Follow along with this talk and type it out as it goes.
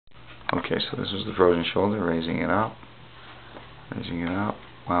Okay, so this was the frozen shoulder, raising it up. Raising it up.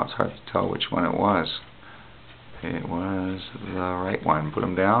 Wow, it's hard to tell which one it was. It was the right one. Put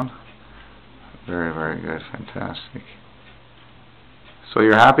them down. Very, very good. Fantastic. So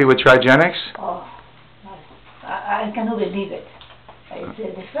you're happy with Trigenics? Oh, I cannot believe it. It's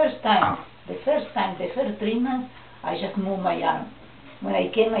the first time, the first 3 months, I just moved my arm. When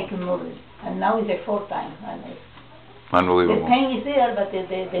I came, I could move it. And now it's the 4th time. And it's, unbelievable. the pain is there, but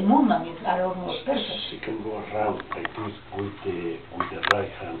the movement is almost perfect. She can go around like this with the right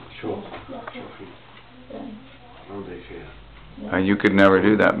hand. Show him. Around the hair. Yeah. And you could never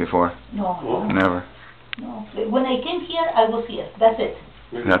do that before? No. Never? No. When I came here, I was here. That's it.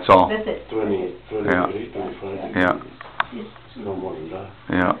 That's all? That's it. 23, Yeah. 25. Yeah. No more than that.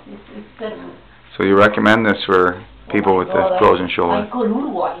 Yeah. It's perfect. So you recommend this for people with the frozen shoulder? I call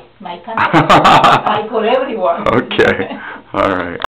Uruguay, my country. I call everyone. Okay. All right.